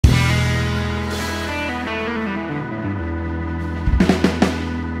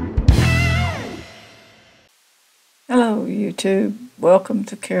Hello, YouTube. Welcome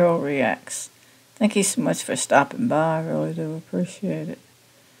to Carol Reacts. Thank you so much for stopping by. I really do appreciate it.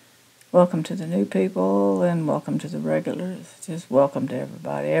 Welcome to the new people and welcome to the regulars. Just welcome to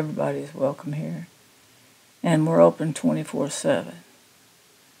everybody. Everybody's welcome here. And we're open 24/7.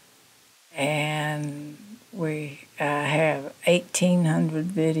 And we have 1,800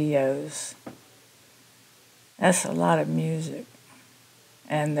 videos. That's a lot of music.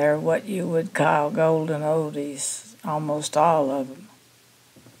 And they're what you would call golden oldies, almost all of them.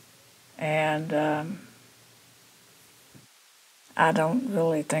 And I don't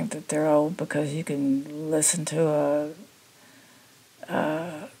really think that they're old because you can listen to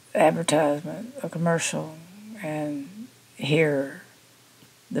a advertisement, a commercial, and hear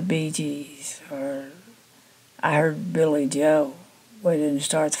the Bee Gees. Or I heard Billy Joe. We didn't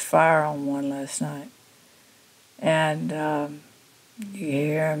start the fire on one last night. And you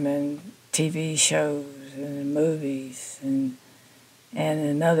hear them in TV shows and in movies and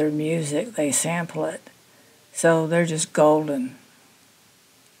in other music. They sample it. So they're just golden.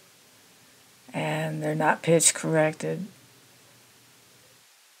 And they're not pitch corrected.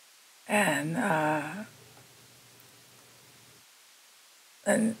 And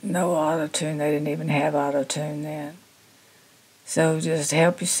no auto-tune. They didn't even have auto-tune then. So just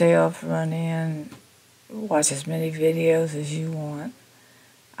help yourself, run in, watch as many videos as you want.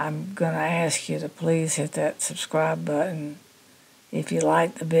 I'm going to ask you to please hit that subscribe button. If you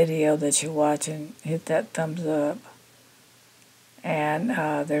like the video that you're watching, hit that thumbs up. And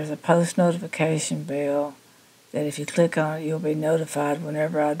there's a post notification bell that if you click on it, you'll be notified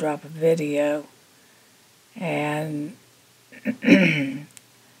whenever I drop a video. And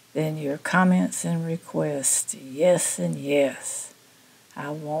then your comments and requests, yes and yes.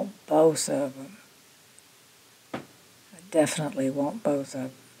 I want both of them. Definitely want both of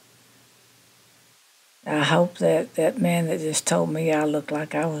them. I hope that man that just told me I looked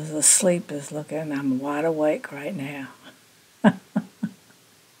like I was asleep is looking. I'm wide awake right now.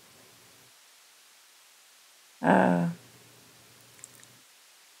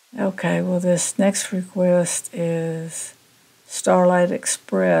 Okay, well, this next request is Starlight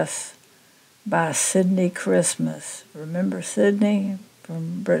Express by Sydne Christmas. Remember Sydney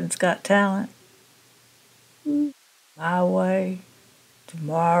from Britain's Got Talent? My Way,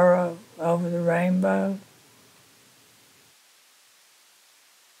 Tomorrow, Over the Rainbow.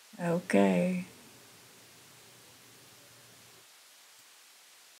 Okay.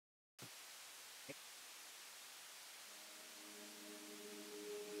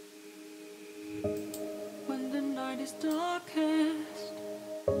 When the night is darkest,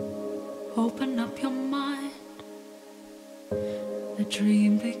 open up your mind. The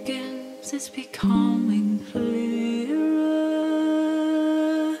dream begins, it's becoming clearer.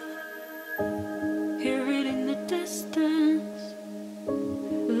 Hear it in the distance,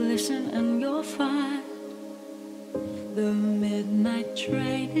 listen and you'll find the midnight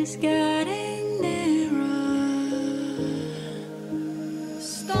train is getting nearer.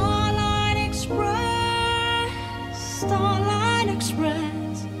 Starlight Express, Starlight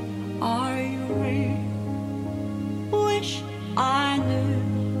Express, are you real? Wish I knew.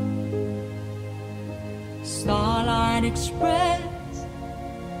 Starlight Express,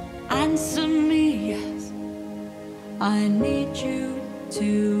 answer me yes, I need you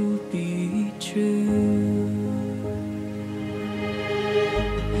to be true.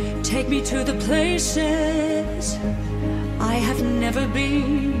 Take me to the places I have never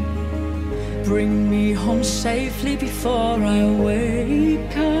been. Bring me home safely before I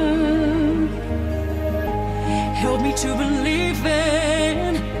wake up. Help me to believe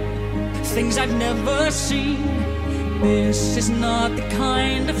in things I've never seen. This is not the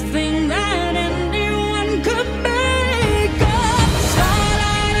kind of thing that anyone could make up.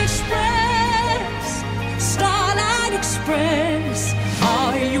 Starlight Express, Starlight Express,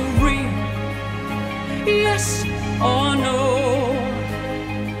 are you real? Yes or no?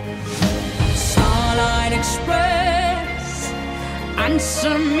 Starlight Express,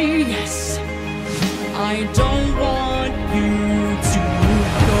 answer me yes, I don't want you to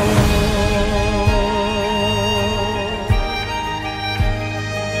go.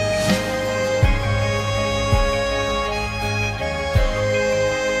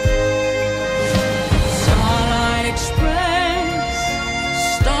 Starlight Express,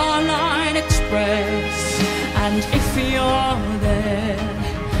 Starlight Express, and if you're there,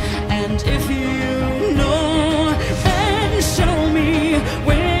 and if you know, then show me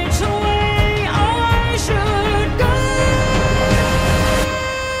which way I should go.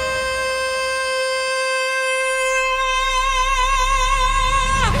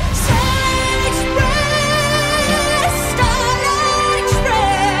 Starlight Express,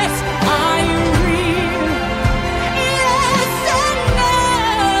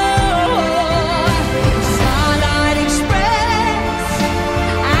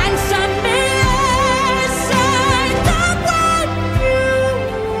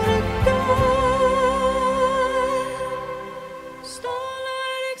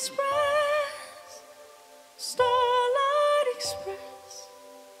 Express, Starlight Express.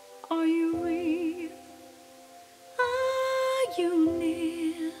 Are you real? Are you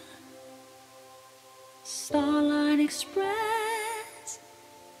near? Starlight Express,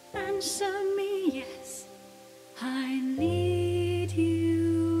 answer me yes. I need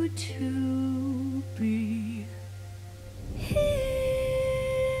you to be here.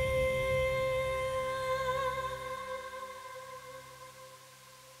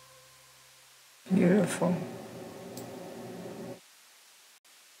 Beautiful.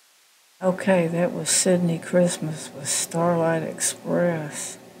 Okay, that was Sydne Christmas with Starlight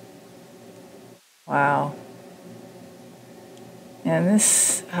Express. Wow. And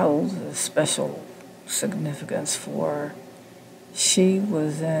this holds a special significance for her. She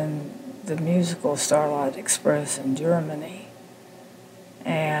was in the musical Starlight Express in Germany,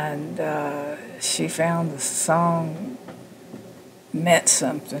 and she found the song meant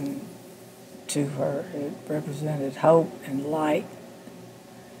something to her. It represented hope and light,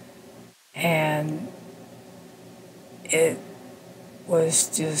 and it was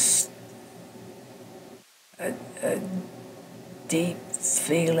just a deep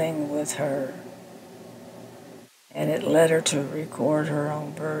feeling with her, and it led her to record her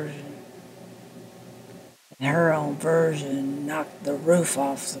own version. And her own version knocked the roof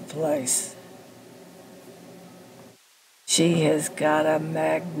off the place. She has got a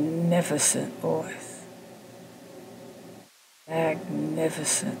magnificent voice.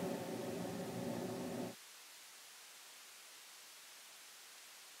 Magnificent.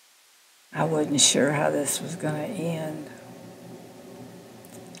 I wasn't sure how this was going to end.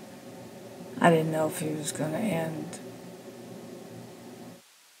 I didn't know if he was going to end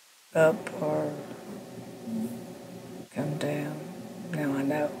up or come down. Now I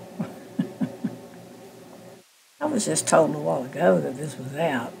know. I was just told a while ago that this was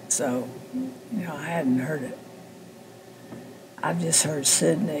out, so, I hadn't heard it. I've just heard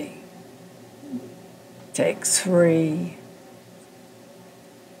Sydney take 3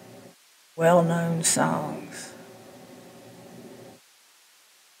 well-known songs,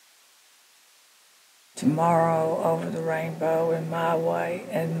 Tomorrow, Over the Rainbow, and My Way,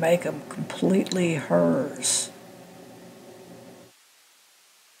 and make them completely hers.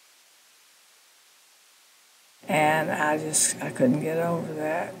 And I couldn't get over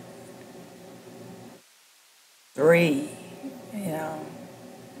that. 3,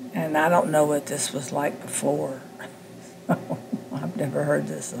 and I don't know what this was like before. I've never heard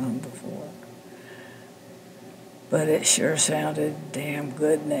this song before. But it sure sounded damn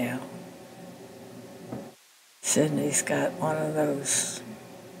good now. Sydney's got one of those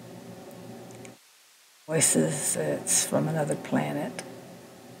voices that's from another planet.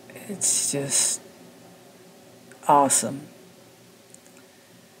 It's just awesome.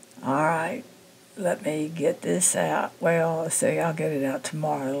 All right, let me get this out. Well, let's see, I'll get it out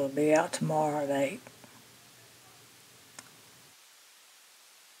tomorrow. It'll be out tomorrow at 8.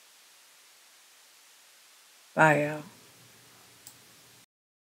 Bye, y'all.